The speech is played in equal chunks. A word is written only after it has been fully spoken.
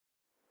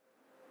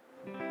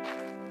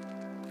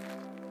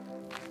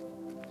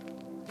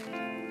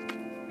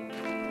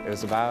It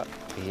was about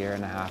a year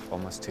and a half,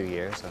 almost 2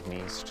 years of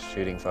me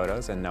shooting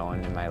photos, and no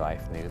one in my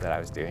life knew that I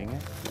was doing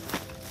it.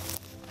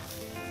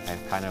 I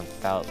kind of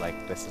felt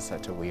like this is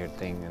such a weird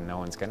thing and no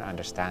one's going to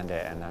understand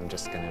it, and I'm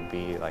just going to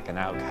be like an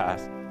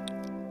outcast.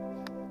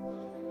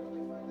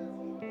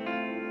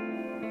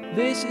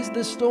 This is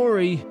the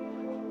story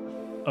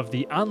of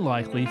the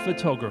unlikely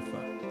photographer.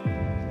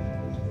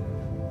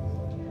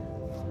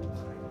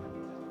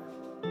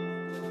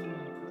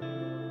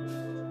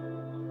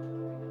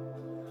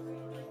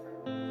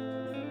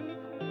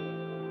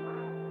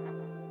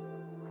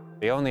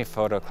 The only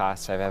photo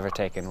class I've ever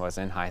taken was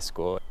in high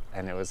school,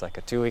 and it was like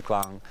a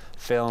 2-week-long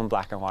film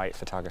black and white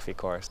photography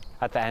course.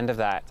 At the end of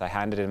that, I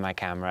handed in my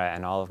camera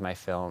and all of my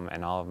film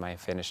and all of my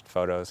finished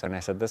photos, and I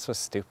said, this was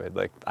stupid.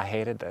 Like, I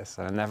hated this,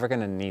 and I'm never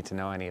going to need to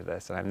know any of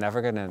this, and I'm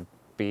never going to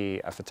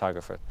be a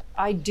photographer.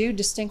 I do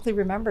distinctly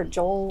remember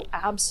Joel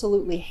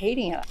absolutely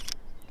hating it.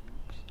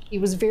 He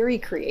was very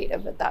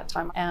creative at that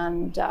time,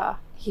 and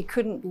he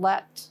couldn't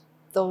let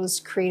those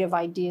creative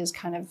ideas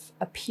kind of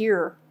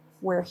appear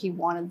where he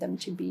wanted them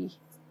to be.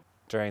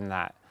 During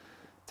that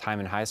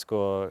time in high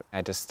school,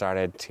 I just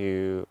started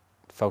to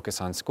focus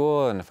on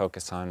school and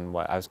focus on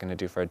what I was going to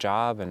do for a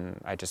job, and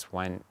I just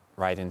went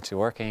right into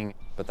working.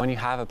 But when you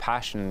have a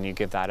passion and you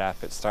give that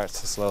up, it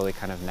starts to slowly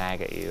kind of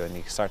nag at you, and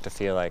you start to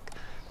feel like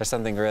there's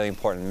something really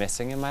important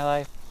missing in my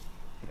life.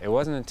 It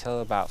wasn't until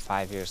about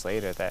 5 years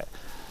later that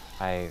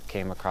I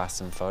came across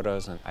some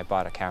photos, and I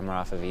bought a camera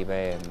off of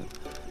eBay, and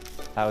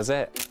that was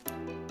it.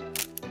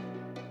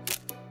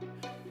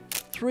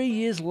 3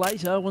 years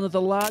later, one of the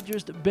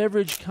largest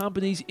beverage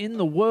companies in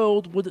the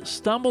world would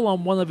stumble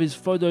on one of his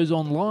photos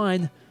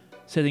online,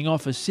 setting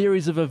off a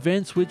series of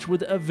events which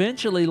would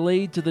eventually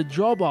lead to the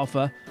job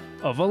offer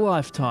of a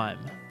lifetime.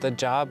 The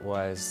job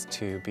was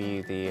to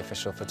be the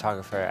official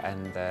photographer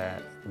and the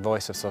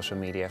voice of social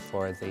media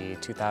for the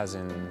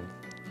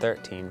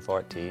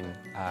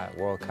 2013-14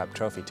 World Cup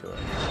Trophy Tour.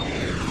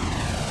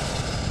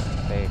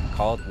 They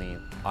called me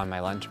on my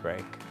lunch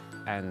break,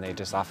 and they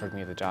just offered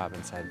me the job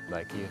and said,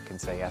 like, you can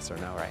say yes or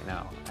no right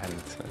now. And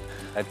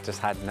I just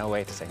had no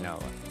way to say no.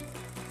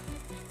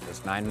 It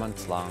was 9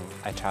 months long.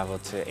 I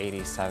traveled to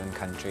 87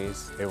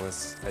 countries. It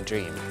was a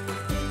dream.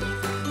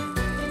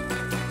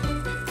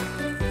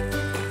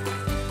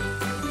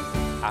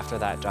 After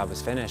that job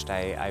was finished,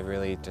 I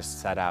really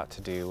just set out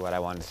to do what I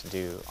wanted to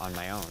do on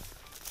my own.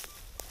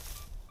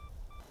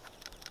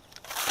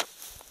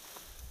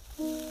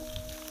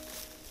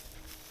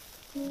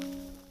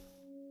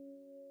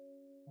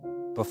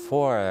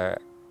 Before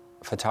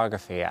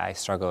photography, I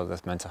struggled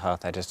with mental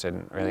health. I just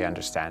didn't really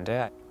understand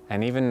it.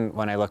 And even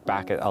when I look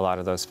back at a lot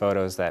of those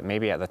photos that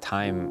maybe at the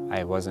time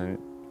I wasn't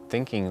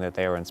thinking that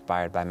they were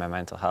inspired by my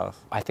mental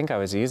health, I think I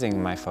was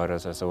using my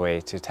photos as a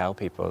way to tell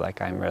people, like,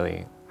 I'm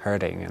really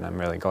hurting and I'm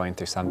really going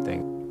through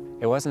something.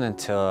 It wasn't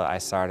until I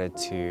started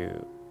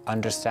to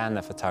understand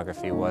that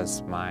photography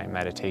was my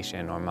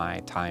meditation or my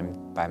time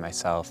by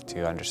myself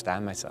to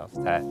understand myself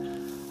that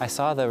I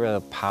saw the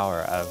real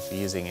power of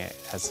using it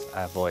as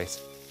a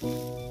voice.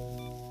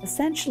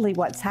 Essentially,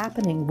 what's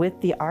happening with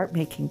the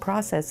art-making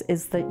process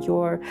is that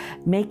you're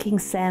making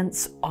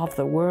sense of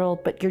the world,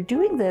 but you're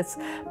doing this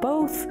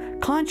both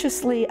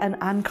consciously and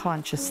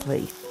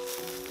unconsciously.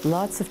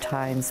 Lots of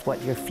times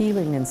what you're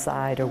feeling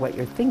inside or what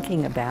you're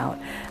thinking about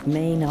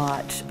may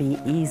not be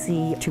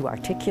easy to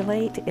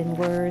articulate in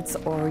words,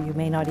 or you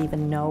may not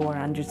even know or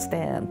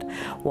understand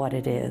what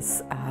it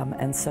is.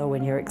 And so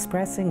when you're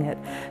expressing it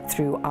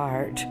through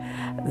art,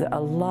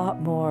 a lot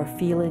more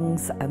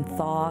feelings and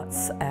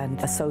thoughts and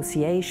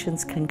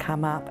associations can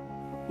come up.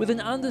 With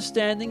an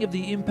understanding of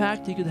the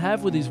impact he could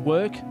have with his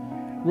work,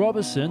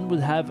 Robertson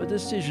would have a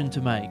decision to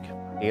make.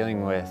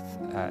 Dealing with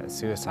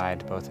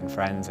suicide, both in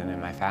friends and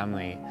in my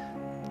family,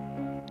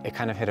 it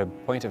kind of hit a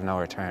point of no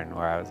return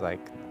where I was like,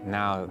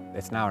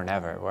 it's now or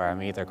never, where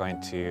I'm either going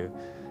to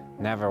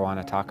never want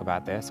to talk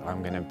about this or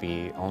I'm going to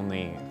be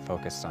only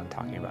focused on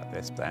talking about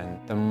this. And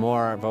the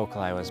more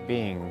vocal I was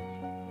being,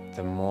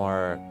 the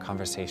more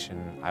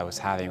conversation I was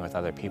having with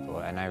other people.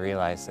 And I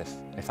realized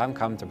if I'm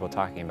comfortable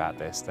talking about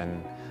this,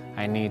 then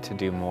I need to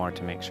do more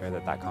to make sure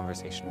that that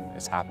conversation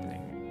is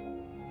happening.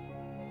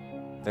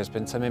 There's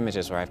been some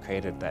images where I've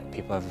created that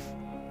people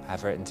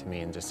have written to me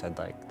and just said,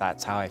 like,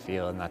 that's how I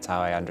feel and that's how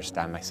I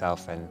understand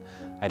myself, and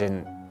I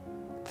didn't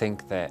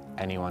think that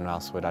anyone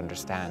else would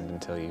understand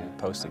until you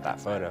posted that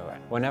photo.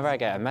 Whenever I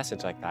get a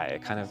message like that,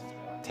 it kind of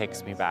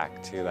takes me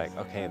back to, like,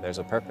 okay, there's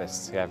a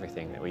purpose to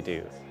everything that we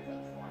do.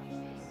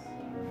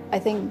 I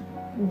think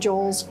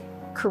Joel's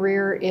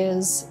career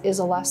is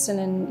a lesson,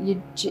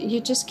 and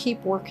you just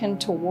keep working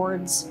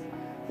towards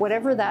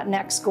whatever that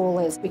next goal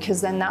is, because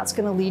then that's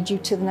going to lead you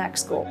to the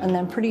next goal. And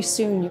then pretty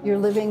soon you're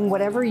living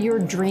whatever your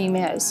dream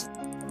is.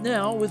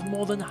 Now, with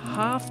more than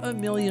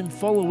 500,000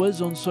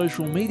 followers on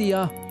social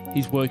media,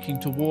 He's working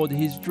toward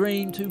his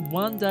dream to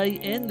one day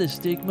end the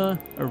stigma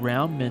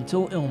around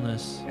mental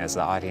illness. As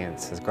the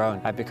audience has grown,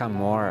 I've become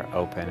more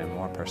open and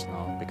more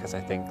personal because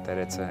I think that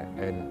it's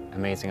an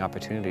amazing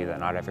opportunity that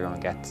not everyone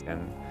gets.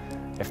 And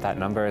if that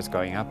number is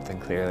going up, then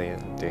clearly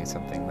I'm doing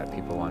something that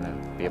people want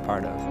to be a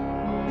part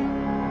of.